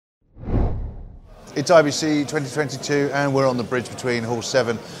It's IBC 2022 and we're on the bridge between Hall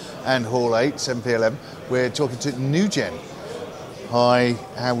 7 and Hall 8, 7P11. We're talking to Nugen. Hi,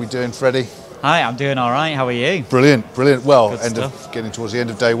 how are we doing, Freddy? Hi, I'm doing all right. How are you? Brilliant, brilliant. Well, getting towards the end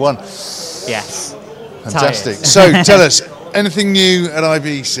of day one. Yes. Fantastic. So tell us, anything new at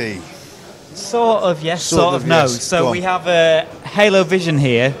IBC? Sort of yes, sort of no. Yes. So we have a Halo Vision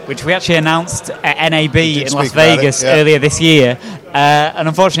here, which we actually announced at NAB in Las Vegas earlier this year. And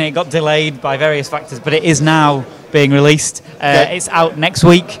unfortunately, it got delayed by various factors, but it is now being released. It's out next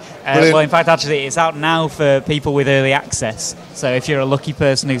week. Well, in fact, actually, it's out now for people with early access. So if you're a lucky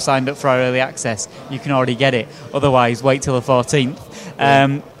person who signed up for our early access, you can already get it. Otherwise, wait till the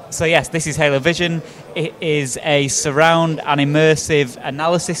 14th. So yes, this is Halo Vision. It is a surround and immersive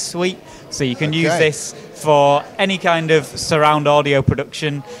analysis suite. So you can use this for any kind of surround audio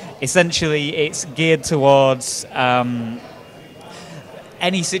production. Essentially, it's geared towards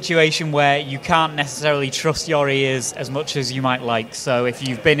any situation where you can't necessarily trust your ears as much as you might like. So if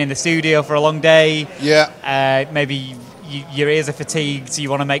you've been in the studio for a long day, maybe your ears are fatigued, so you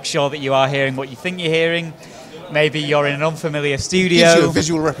want to make sure that you are hearing what you think you're hearing. Maybe you're in an unfulfiliar studio. Gives you a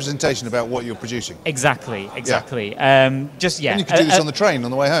visual representation about what you're producing. Exactly. And you can do this on the train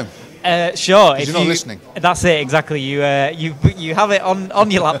on the way home. Sure. If you're not listening. That's it, exactly. You have it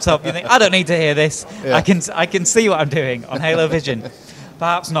on your laptop. You think, I don't need to hear this. Yeah. I can see what I'm doing on Halo Vision.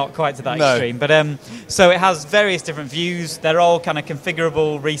 Perhaps not quite to that extreme, but so it has various different views. They're all kind of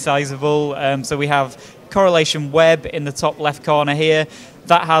configurable, resizable. So we have correlation web in the top left corner here.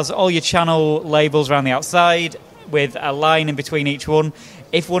 That has all your channel labels around the outside with a line in between each one.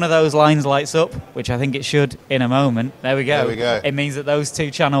 If one of those lines lights up, which I think it should in a moment, there we go. It means that those two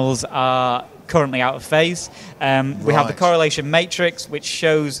channels are currently out of phase. We have the correlation matrix, which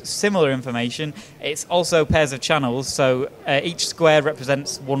shows similar information. It's also pairs of channels, so each square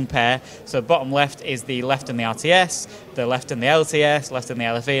represents one pair. So bottom left is the left and the RTS, the left and the LTS, left and the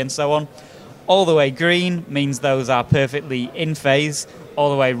LFE, and so on. All the way green means those are perfectly in phase. All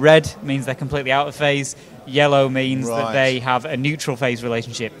the way red means they're completely out of phase. Yellow means that they have a neutral phase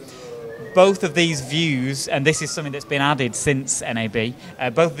relationship. Both of these views, and this is something that's been added since NAB,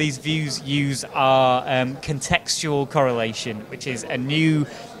 both of these views use our contextual correlation, which is a new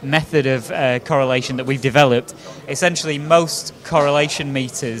method of correlation that we've developed. Essentially, most correlation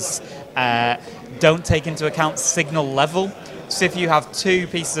meters don't take into account signal level. So if you have two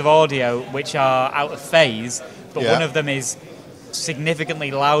pieces of audio which are out of phase, but one of them is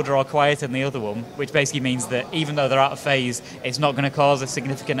significantly louder or quieter than the other one, which basically means that even though they're out of phase, it's not going to cause a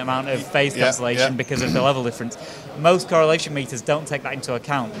significant amount of phase cancellation because of the level difference. Most correlation meters don't take that into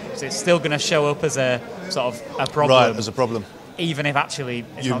account, so it's still going to show up as a sort of a problem. Right, as a problem. Even if actually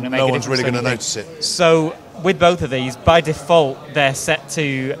it's not going to make a difference. No one's really going to notice it. So with both of these, by default, they're set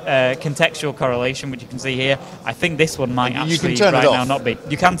to contextual correlation, which you can see here. I think this one might actually now not be.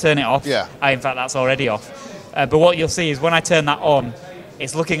 You can turn it off. Yeah. In fact, that's already off. But what you'll see is when I turn that on,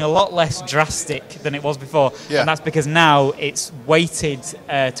 it's looking a lot less drastic than it was before. And that's because now it's weighted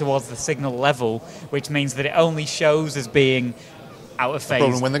towards the signal level, which means that it only shows as being out of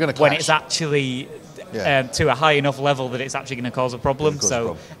phase when they're going to clash. When it's actually to a high enough level that it's actually going to cause a problem.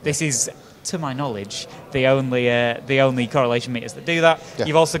 This is, to my knowledge, the only correlation meters that do that.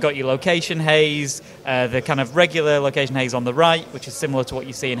 You've also got your location haze, the kind of regular location haze on the right, which is similar to what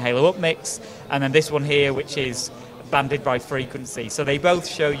you see in Halo Upmix, and then this one here, which is banded by frequency. So they both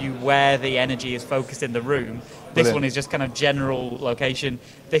show you where the energy is focused in the room. This one is just kind of general location.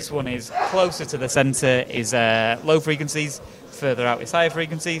 This one is closer to the center, is low frequencies. Further out is higher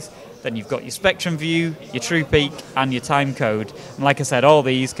frequencies. Then you've got your spectrum view, your true peak, and your time code. And like I said, all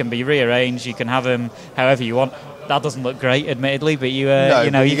these can be rearranged. You can have them however you want. That doesn't look great, admittedly, but you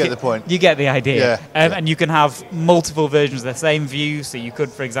get the point. You get the idea. And you can have multiple versions of the same view. So you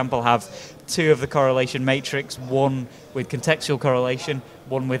could, for example, have two of the correlation matrix, one with contextual correlation,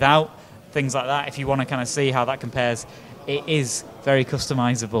 one without, things like that. If you want to kind of see how that compares, it is very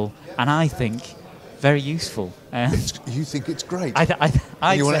customizable, and I think very useful. You think it's great.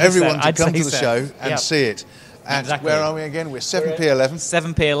 You want everyone to come to the show and see it. And where are we again? We're 7P11.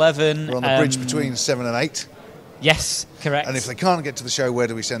 7P11. We're on the bridge between 7 and 8. Yes, correct. And if they can't get to the show, where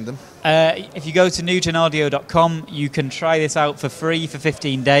do we send them? If you go to nugenaudio.com, you can try this out for free for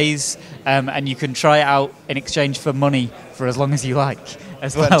 15 days, and you can try it out in exchange for money for as long as you like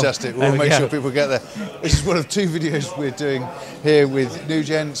as well. Fantastic. We'll make sure people get there. This is one of 2 videos we're doing here with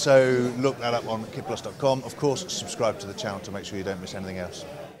Nugen, so look that up on kitplus.com. Of course, subscribe to the channel to make sure you don't miss anything else.